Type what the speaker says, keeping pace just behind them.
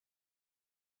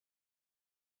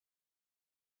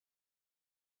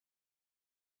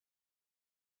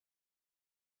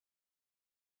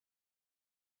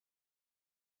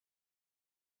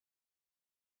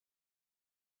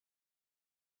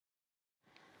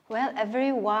Well, a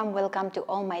very warm welcome to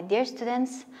all my dear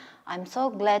students. I'm so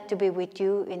glad to be with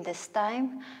you in this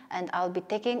time, and I'll be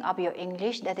taking up your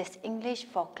English, that is English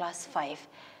for class 5.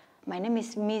 My name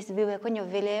is Miss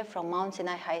Vivekunyo from Mount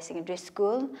Sinai High Secondary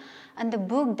School, and the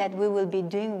book that we will be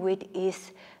doing with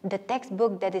is the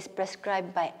textbook that is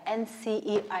prescribed by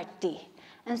NCERT.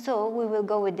 And so we will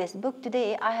go with this book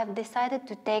today. I have decided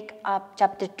to take up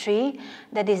chapter 3,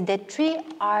 that is the 3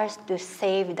 R's to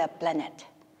save the planet.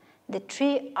 The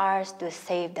 3 R's to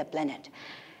save the planet.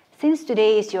 Since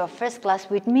today is your first class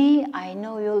with me, I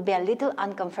know you'll be a little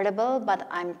uncomfortable, but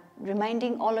I'm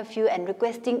reminding all of you and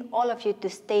requesting all of you to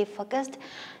stay focused.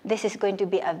 This is going to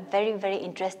be a very, very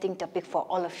interesting topic for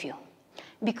all of you,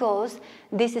 because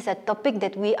this is a topic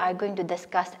that we are going to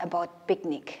discuss about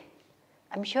picnic.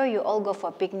 I'm sure you all go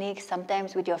for picnics,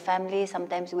 sometimes with your family,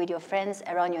 sometimes with your friends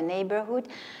around your neighborhood.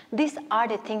 These are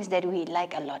the things that we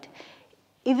like a lot.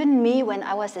 Even me, when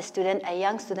I was a student, a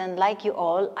young student like you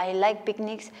all, I like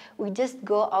picnics. We just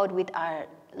go out with our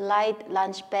light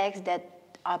lunch bags that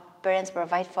our parents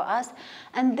provide for us.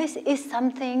 And this is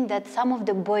something that some of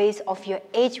the boys of your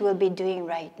age will be doing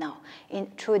right now.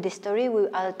 Through this story,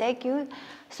 I'll take you.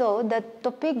 So the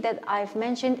topic that I've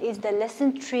mentioned is the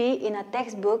lesson 3 in a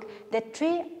textbook, the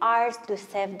 3 R's to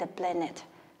save the planet.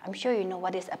 I'm sure you know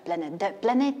what is a planet. The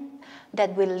planet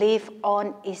that we live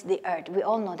on is the Earth. We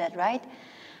all know that, right?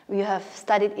 You have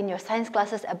studied in your science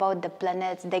classes about the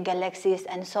planets, the galaxies,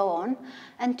 and so on.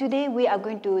 And today we are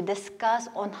going to discuss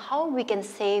on how we can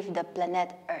save the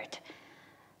planet Earth.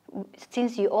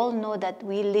 Since you all know that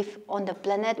we live on the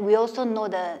planet, we also know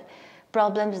the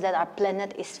problems that our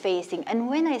planet is facing. And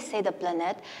when I say the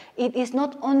planet, it is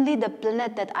not only the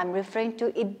planet that I'm referring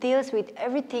to, it deals with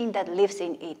everything that lives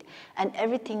in it. And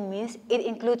everything means it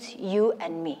includes you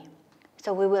and me.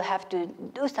 So we will have to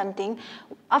do something.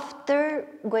 After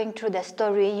going through the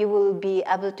story, you will be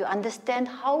able to understand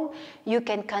how you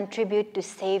can contribute to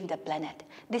save the planet.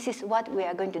 This is what we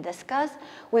are going to discuss.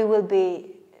 We will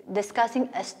be discussing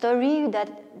a story that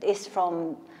is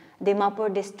from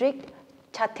Dimapur district,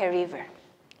 Chhathe River.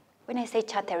 When I say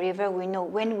Chhathe River, we know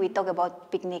when we talk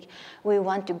about picnic, we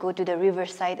want to go to the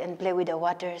riverside and play with the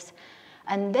waters.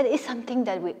 And that is something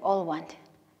that we all want.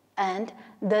 And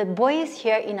the boys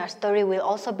here in our story will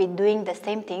also be doing the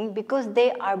same thing because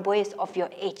they are boys of your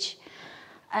age.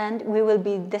 And we will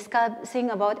be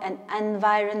discussing about an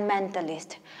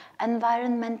environmentalist.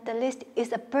 Environmentalist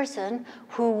is a person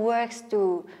who works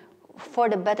for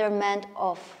the betterment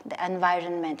of the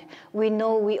environment. We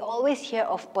know we always hear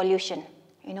of pollution.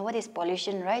 You know what is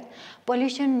pollution, right?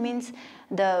 Pollution means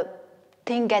the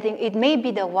thing it may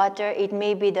be the water, it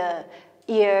may be the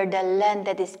air, the land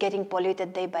that is getting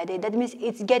polluted day by day. That means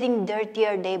it's getting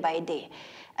dirtier day by day.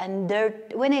 And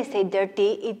when I say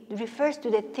dirty, it refers to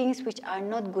the things which are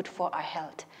not good for our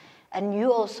health. And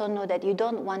you also know that you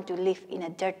don't want to live in a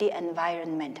dirty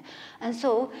environment. And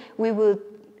so we will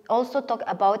also talk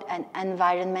about an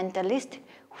environmentalist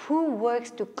who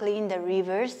works to clean the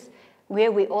rivers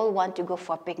where we all want to go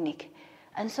for picnic.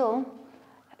 And so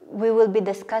we will be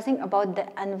discussing about the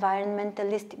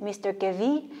environmentalist, Mr.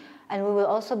 Kevi, and we will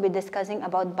also be discussing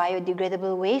about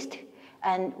biodegradable waste,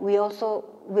 and we also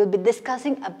will be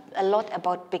discussing a lot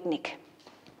about picnic.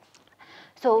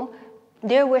 So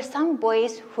there were some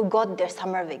boys who got their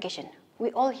summer vacation.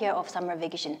 We all hear of summer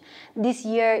vacation. This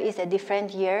year is a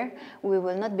different year. We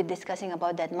will not be discussing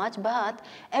about that much, but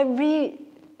every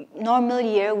normal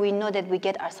year we know that we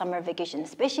get our summer vacation,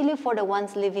 especially for the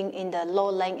ones living in the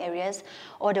low-lying areas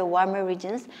or the warmer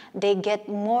regions. They get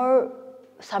more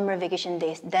summer vacation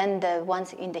days than the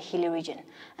ones in the hilly region.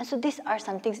 And so these are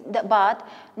some things, but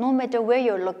no matter where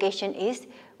your location is,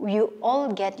 you all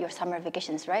get your summer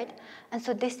vacations, right? And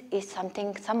so this is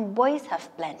something some boys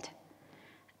have planned.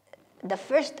 The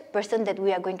first person that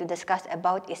we are going to discuss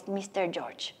about is Mr.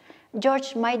 George.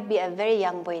 George might be a very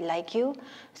young boy like you.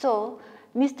 So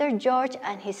Mr. George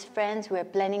and his friends were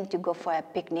planning to go for a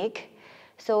picnic.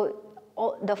 So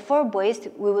the 4 boys,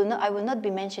 I will not be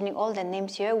mentioning all the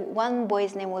names here. One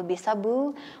boy's name will be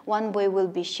Sabu, one boy will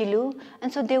be Shilu,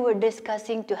 and so they were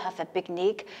discussing to have a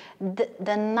picnic.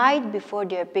 The night before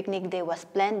their picnic day was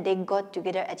planned, they got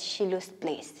together at Shilu's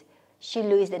place.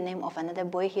 Shilu is the name of another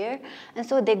boy here, and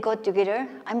so they got together.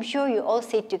 I'm sure you all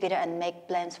sit together and make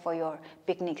plans for your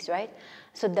picnics, right?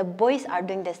 So the boys are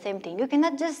doing the same thing. You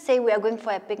cannot just say we are going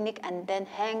for a picnic and then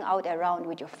hang out around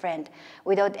with your friend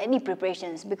without any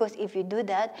preparations, because if you do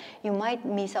that, you might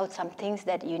miss out some things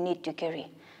that you need to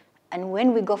carry. And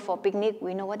when we go for a picnic,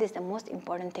 we know what is the most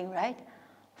important thing, right?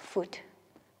 Food.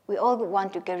 We all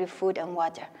want to carry food and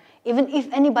water. Even if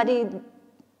anybody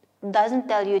doesn't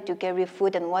tell you to carry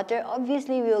food and water,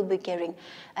 obviously we will be carrying.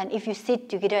 And if you sit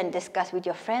together and discuss with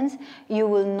your friends, you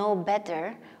will know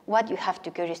better what you have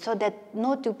to carry so that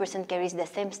no two person carries the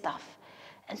same stuff.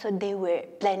 And so they were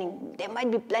planning, they might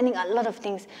be planning a lot of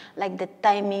things like the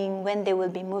timing, when they will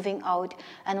be moving out,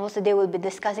 and also they will be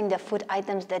discussing the food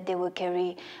items that they will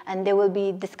carry, and they will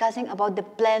be discussing about the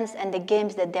plans and the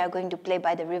games that they are going to play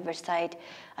by the riverside.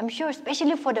 I'm sure,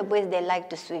 especially for the boys, they like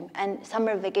to swim. And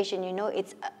summer vacation, you know,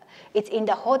 it's in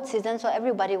the hot season, so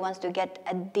everybody wants to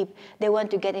get deep. They want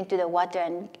to get into the water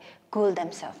and cool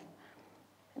themselves.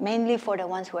 Mainly for the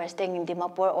ones who are staying in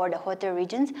Dimapur or the hotter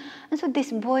regions. And so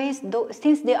these boys,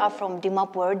 since they are from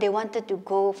Dimapur, they wanted to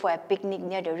go for a picnic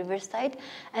near the riverside,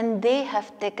 and they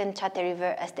have taken Chate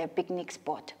River as their picnic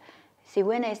spot. See,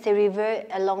 when I say river,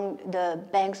 along the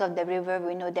banks of the river,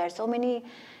 we know there are so many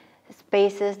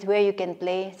spaces where you can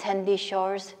play, sandy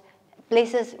shores,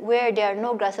 places where there are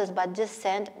no grasses but just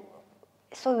sand.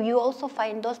 So you also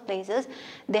find those places,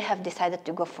 they have decided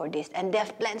to go for this. And they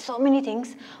have planned so many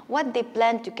things. What they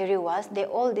planned to carry was, they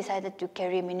all decided to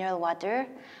carry mineral water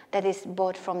that is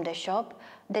bought from the shop,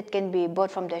 that can be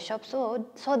bought from the shop, so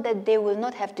that they will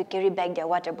not have to carry back their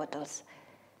water bottles.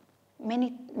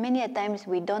 Many a times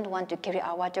we don't want to carry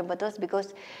our water bottles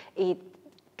because it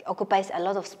occupies a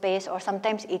lot of space, or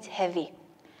sometimes it's heavy.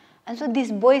 And so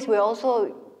these boys were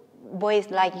also boys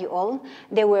like you all.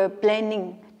 They were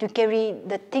planning to carry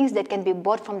the things that can be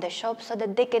bought from the shop so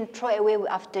that they can throw away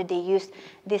after they use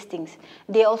these things.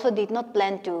 They also did not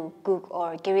plan to cook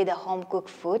or carry the home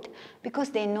cooked food because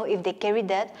they know if they carry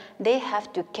that, they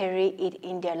have to carry it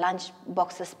in their lunch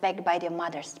boxes packed by their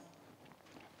mothers.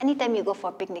 Anytime you go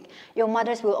for a picnic, your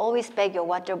mothers will always pack your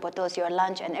water bottles, your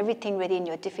lunch, and everything ready in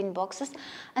your tiffin boxes.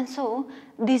 And so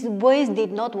these boys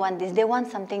did not want this. They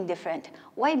want something different.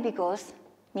 Why? Because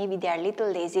maybe they are a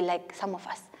little lazy like some of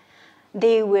us.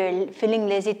 They were feeling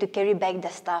lazy to carry back the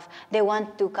stuff. They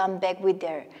want to come back with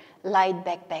their light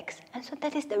backpacks. And so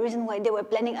that is the reason why they were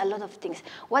planning a lot of things.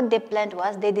 What they planned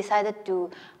was they decided to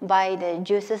buy the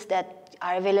juices that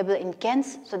are available in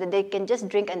cans so that they can just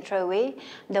drink and throw away.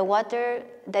 The water,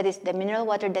 that is the mineral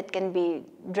water that can be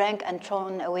drank and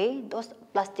thrown away, those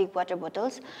plastic water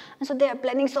bottles. And so they are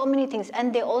planning so many things.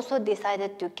 And they also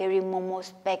decided to carry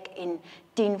momos packed in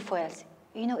tin foils.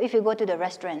 You know, if you go to the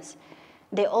restaurants,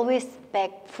 they always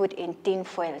pack food in tin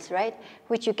foils, right?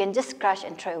 Which you can just crush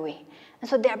and throw away. And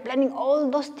so they are planning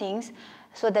all those things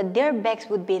so that their bags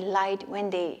would be light when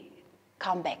they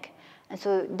come back. And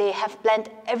so they have planned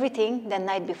everything the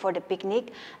night before the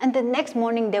picnic. And the next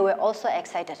morning, they were also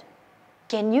excited.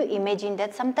 Can you imagine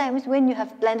that sometimes when you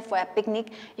have planned for a picnic,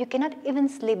 you cannot even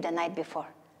sleep the night before?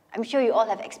 I'm sure you all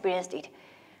have experienced it.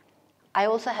 I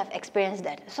also have experienced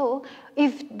that. So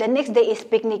if the next day is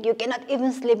picnic, you cannot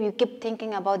even sleep, you keep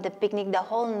thinking about the picnic the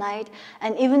whole night,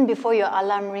 and even before your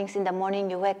alarm rings in the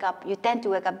morning, you wake up, you tend to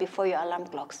wake up before your alarm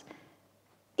clocks.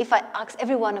 If I ask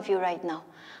every one of you right now,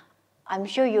 I'm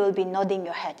sure you will be nodding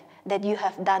your head that you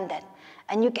have done that.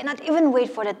 And you cannot even wait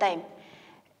for the time.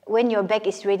 When your bag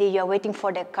is ready, you're waiting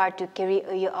for the car to carry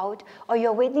you out, or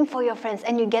you're waiting for your friends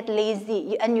and you get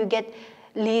lazy, and you get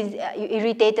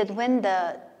irritated when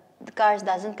the cars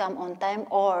doesn't come on time,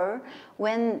 or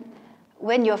when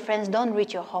your friends don't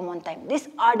reach your home on time. These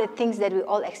are the things that we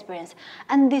all experience.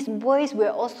 And these boys were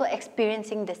also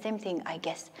experiencing the same thing, I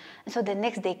guess. And so the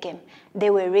next day came. They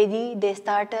were ready, they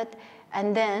started,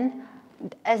 and then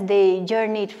as they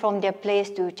journeyed from their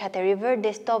place to Chate River,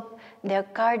 they stopped their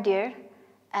car there,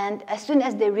 and as soon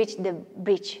as they reached the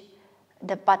bridge,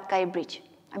 the Patkai Bridge,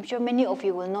 I'm sure many of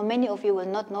you will know, many of you will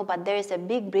not know, but there is a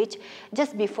big bridge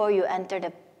just before you enter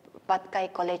the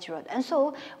Patkai College Road. And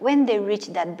so when they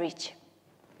reached that bridge,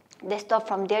 they stopped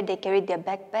from there, they carried their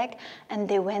backpack, and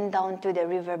they went down to the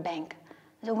river bank.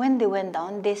 So when they went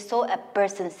down, they saw a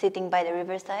person sitting by the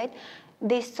riverside.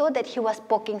 They saw that he was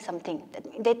poking something.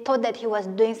 They thought that he was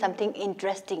doing something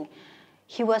interesting.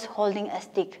 He was holding a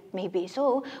stick, maybe.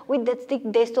 So with that stick,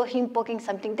 they saw him poking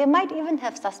something. They might even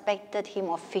have suspected him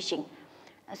of fishing.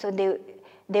 So they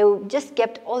just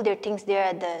kept all their things there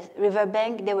at the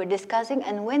riverbank. They were discussing,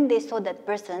 and when they saw that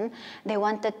person, they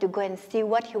wanted to go and see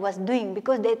what he was doing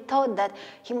because they thought that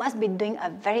he must be doing a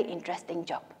very interesting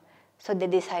job. So they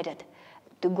decided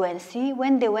to go and see.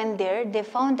 When they went there, they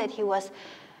found that he was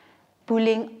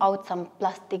pulling out some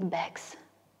plastic bags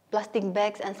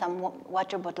and some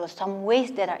water bottles, some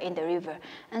waste that are in the river.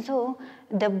 And so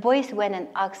the boys went and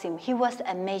asked him. He was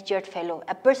a matured fellow,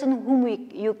 a person whom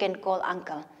you can call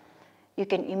uncle. You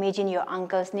can imagine your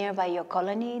uncles nearby your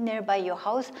colony, nearby your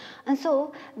house. And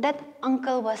so that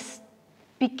uncle was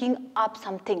picking up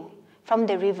something from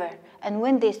the river. And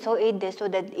when they saw it, they saw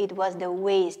that it was the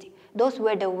waste. Those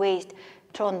were the waste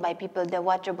thrown by people, the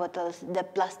water bottles, the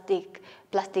plastic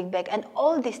bag, and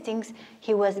all these things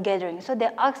he was gathering. So they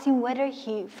asked him whether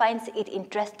he finds it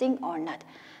interesting or not.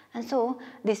 And so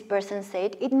this person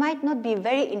said, it might not be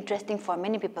very interesting for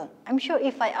many people. I'm sure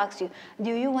if I ask you,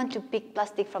 do you want to pick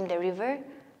plastic from the river?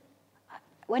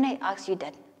 When I ask you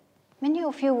that, many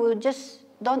of you will just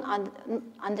don't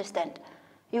understand.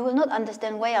 You will not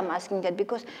understand why I'm asking that,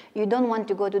 because you don't want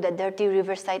to go to the dirty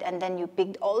riverside and then you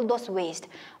pick all those waste.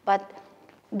 But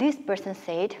this person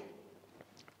said,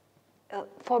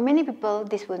 for many people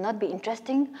this will not be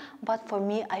interesting, but for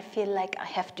me I feel like I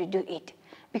have to do it.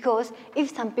 Because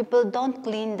if some people don't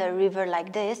clean the river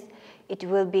like this, it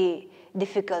will be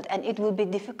difficult, and it will be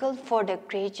difficult for the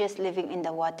creatures living in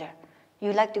the water.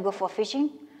 You like to go for fishing?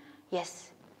 Yes.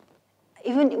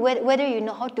 Even whether you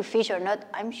know how to fish or not,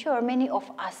 I'm sure many of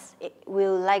us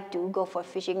will like to go for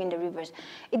fishing in the rivers.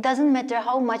 It doesn't matter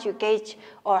how much you catch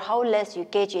or how less you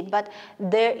catch it, but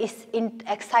there is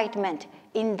excitement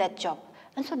in that job.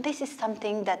 And so this is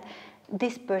something that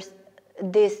this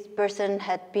person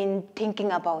had been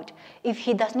thinking about. If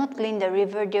he does not clean the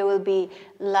river, there will be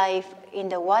life in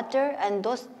the water, and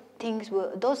those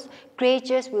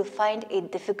creatures will find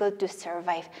it difficult to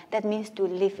survive. That means to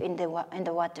live in the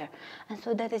water. And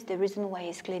so that is the reason why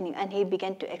he's cleaning. And he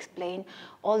began to explain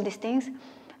all these things.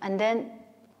 And then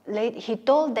he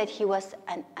told that he was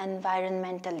an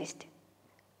environmentalist.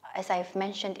 As I've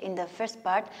mentioned in the first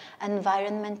part,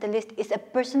 environmentalist is a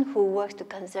person who works to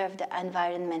conserve the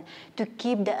environment, to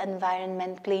keep the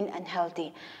environment clean and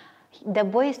healthy. The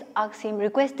boys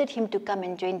requested him to come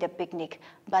and join the picnic,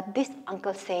 but this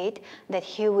uncle said that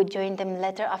he would join them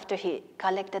later after he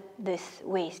collected this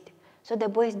waste. So the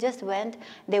boys just went.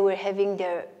 They were having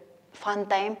their fun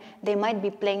time. They might be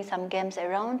playing some games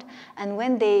around, and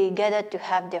when they gathered to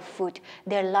have their food,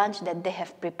 their lunch that they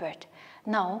have prepared.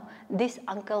 Now, this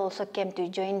uncle also came to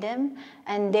join them,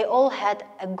 and they all had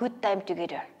a good time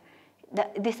together.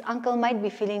 This uncle might be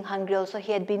feeling hungry also.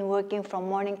 He had been working from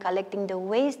morning collecting the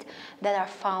waste that are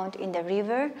found in the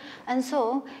river. And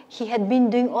so he had been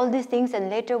doing all these things, and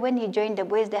later when he joined the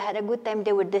boys, they had a good time.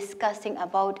 They were discussing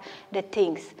about the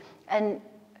things. And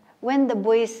when the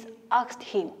boys asked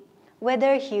him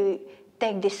whether he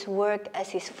take this work as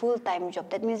his full-time job,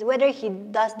 that means whether he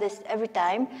does this every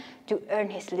time to earn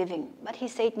his living. But he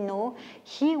said no,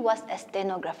 he was a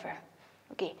stenographer.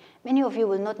 Okay, many of you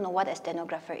will not know what a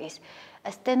stenographer is.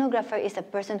 A stenographer is a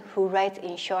person who writes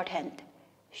in shorthand.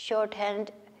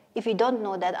 Shorthand, if you don't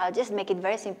know that, I'll just make it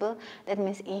very simple. That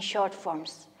means in short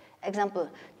forms. Example,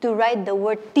 to write the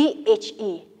word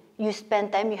THE, you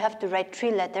spend time, you have to write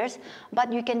 3 letters,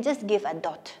 but you can just give a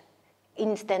dot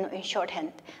in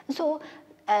shorthand. So,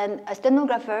 a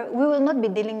stenographer, we will not be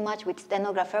dealing much with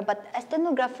stenographer, but a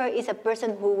stenographer is a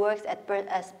person who works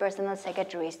as personal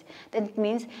secretaries. That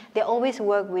means they always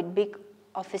work with big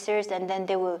officers, and then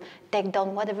they will take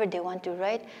down whatever they want to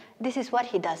write. This is what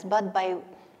he does,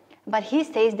 but he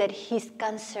says that he's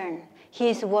concerned. He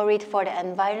is worried for the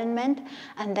environment,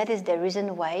 and that is the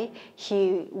reason why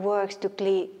he works to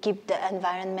keep the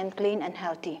environment clean and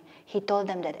healthy. He told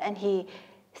them that, and he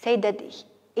said that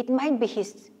it might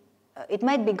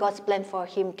be God's plan for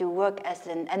him to work as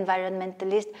an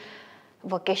environmentalist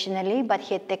vocationally, but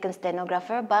he had taken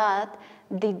stenographer, but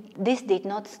this did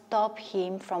not stop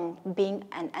him from being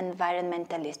an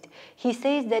environmentalist. He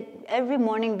says that every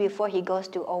morning before he goes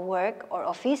to a work or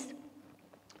office,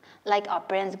 like our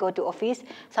parents go to office,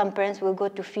 some parents will go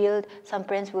to field, some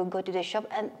parents will go to the shop,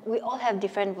 and we all have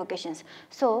different vocations.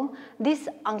 So this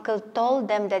uncle told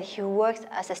them that he works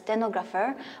as a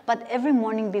stenographer, but every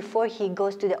morning before he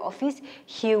goes to the office,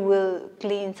 he will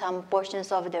clean some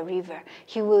portions of the river.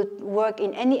 He will work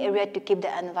in any area to keep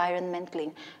the environment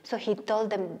clean. So he told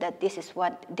them that this is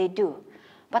what they do.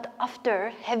 But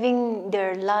after having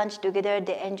their lunch together,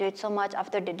 they enjoyed so much.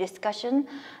 After the discussion,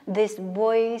 these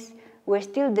boys were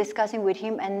still discussing with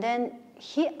him, and then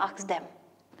he asked them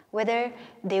whether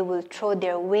they will throw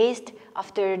their waste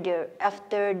after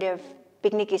their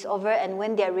picnic is over and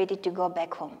when they are ready to go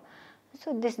back home.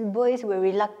 So these boys were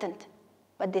reluctant,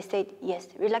 but they said yes.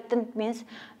 Reluctant means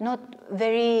not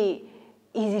very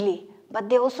easily, but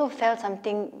they also felt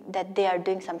something that they are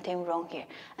doing something wrong here.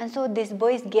 And so these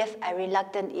boys gave a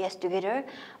reluctant yes together,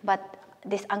 but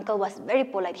this uncle was very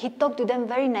polite. He talked to them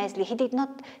very nicely. He did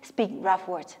not speak rough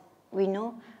words. We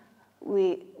know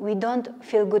we don't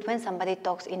feel good when somebody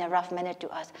talks in a rough manner to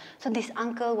us. So this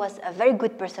uncle was a very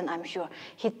good person, I'm sure.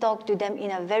 He talked to them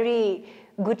in a very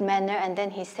good manner, and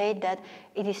then he said that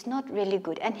it is not really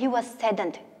good. And he was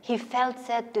saddened. He felt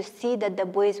sad to see that the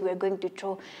boys were going to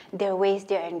throw their waste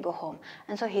there and go home.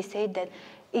 And so he said that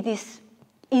it is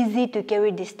easy to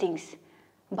carry these things,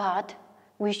 but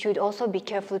we should also be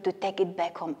careful to take it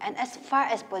back home. And as far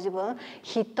as possible,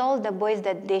 he told the boys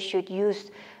that they should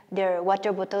use their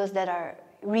water bottles that are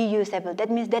reusable. That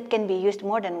means that can be used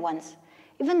more than once.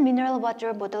 Even mineral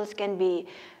water bottles can be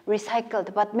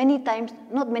recycled, but many times,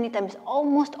 not many times,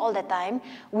 almost all the time,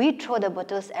 we throw the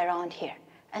bottles around here.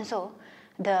 And so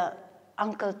the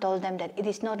uncle told them that it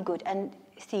is not good. And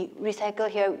see, recycle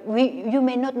here, you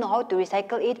may not know how to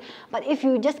recycle it, but if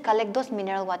you just collect those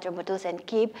mineral water bottles and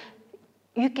keep,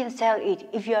 you can sell it.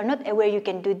 If you are not aware, you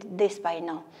can do this by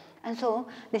now. And so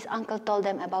this uncle told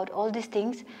them about all these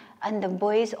things, and the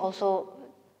boys also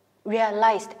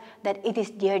realized that it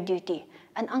is their duty.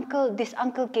 And their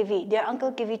Uncle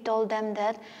Kevi told them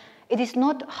that it is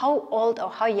not how old or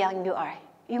how young you are.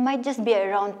 You might just be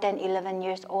around 10, 11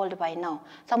 years old by now.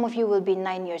 Some of you will be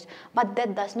 9 years. But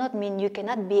that does not mean you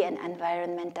cannot be an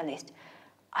environmentalist.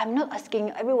 I'm not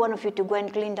asking every one of you to go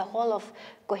and clean the whole of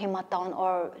Kohima town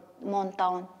or Mon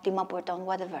town, Dimapur town,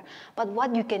 whatever. But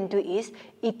what you can do is,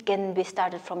 it can be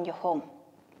started from your home.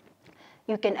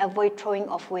 You can avoid throwing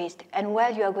of waste. And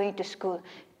while you are going to school,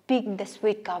 pick the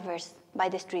sweet covers by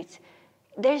the streets.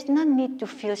 There's no need to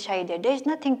feel shy there. There's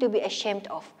nothing to be ashamed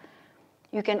of.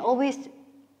 You can always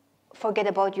forget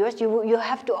about yours. You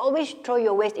have to always throw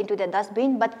your waste into the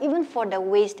dustbin, but even for the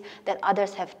waste that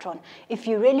others have thrown, if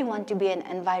you really want to be an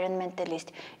environmentalist,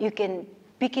 you can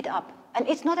pick it up. And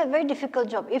it's not a very difficult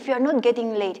job. If you're not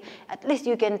getting late, at least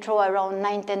you can throw around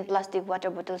 9, 10 plastic water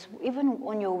bottles even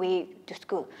on your way to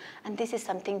school. And this is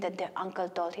something that their uncle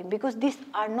told him, because these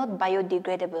are not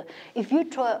biodegradable. If you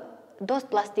throw those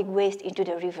plastic waste into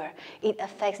the river, it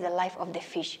affects the life of the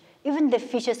fish. Even the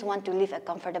fishes want to live a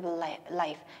comfortable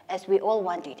life, as we all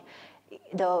want it.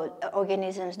 The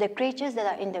organisms, the creatures that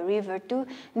are in the river too,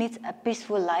 needs a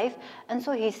peaceful life. And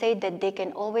so he said that they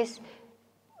can always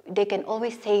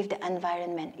save the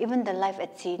environment, even the life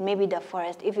at sea, maybe the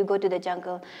forest. If you go to the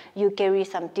jungle, you carry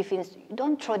some tiffins,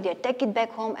 don't throw there, take it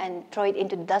back home and throw it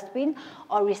into the dustbin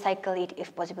or recycle it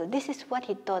if possible. This is what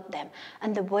he taught them.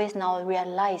 And the boys now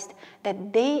realized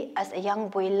that they, as a young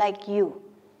boy like you,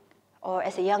 or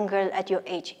as a young girl at your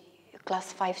age,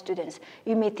 class 5 students,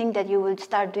 you may think that you will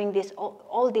start doing this,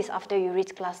 all this after you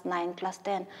reach class 9, class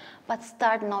 10, but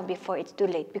start now before it's too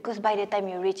late, because by the time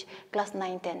you reach class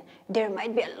 9, 10, there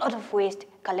might be a lot of waste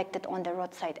collected on the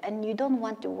roadside, and you don't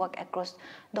want to walk across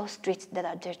those streets that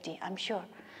are dirty, I'm sure.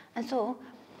 And so,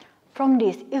 from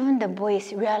this, even the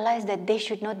boys realized that they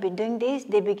should not be doing this.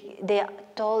 They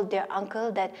told their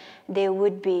uncle that they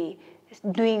would be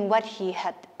doing what he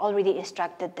had already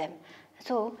instructed them.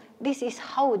 So this is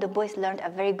how the boys learned a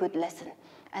very good lesson,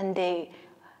 and they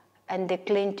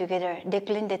cleaned together. They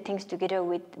cleaned the things together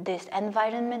with this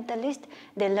environmentalist.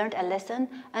 They learned a lesson,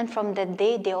 and from that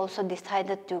day, they also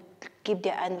decided to keep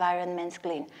their environments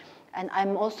clean. And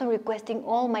I'm also requesting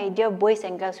all my dear boys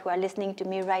and girls who are listening to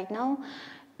me right now,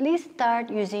 please start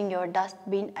using your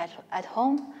dustbin at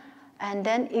home. And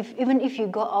then even if you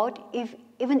go out,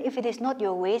 even if it is not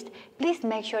your waste, please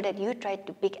make sure that you try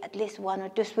to pick at least 1 or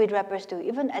 2 sweet wrappers too.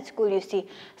 Even at school, you see,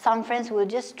 some friends will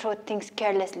just throw things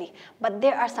carelessly. But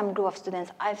there are some group of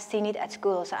students, I've seen it at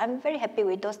school also. I'm very happy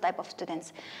with those type of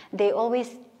students. They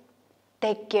always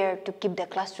take care to keep the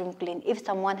classroom clean. If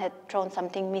someone had thrown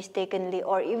something mistakenly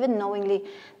or even knowingly,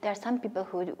 there are some people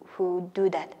who do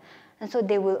that. And so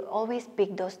they will always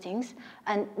pick those things.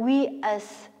 And we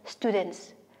as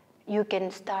students, you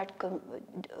can start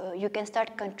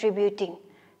contributing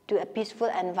to a peaceful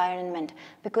environment,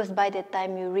 because by the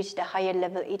time you reach the higher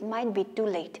level, it might be too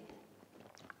late.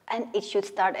 And it should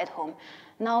start at home.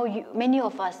 Now,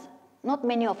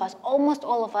 almost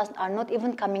all of us are not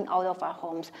even coming out of our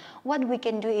homes. What we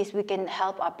can do is we can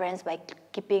help our parents by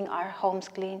keeping our homes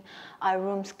clean, our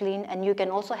rooms clean, and you can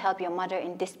also help your mother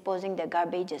in disposing the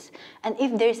garbages. And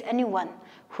if there is anyone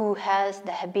who has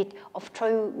the habit of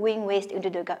throwing waste into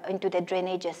the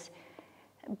drainages,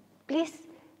 please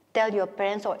tell your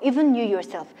parents or even you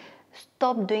yourself,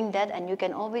 stop doing that, and you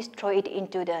can always throw it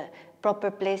into the proper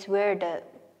place where the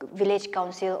village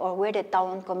council or where the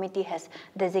town committee has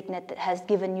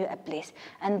given you a place.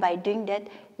 And by doing that,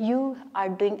 you are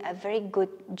doing a very good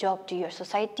job to your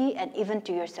society and even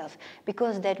to yourself,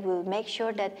 because that will make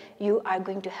sure that you are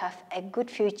going to have a good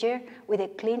future with a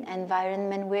clean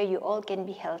environment where you all can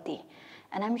be healthy.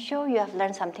 And I'm sure you have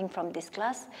learned something from this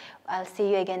class. I'll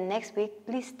see you again next week.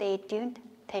 Please stay tuned.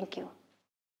 Thank you.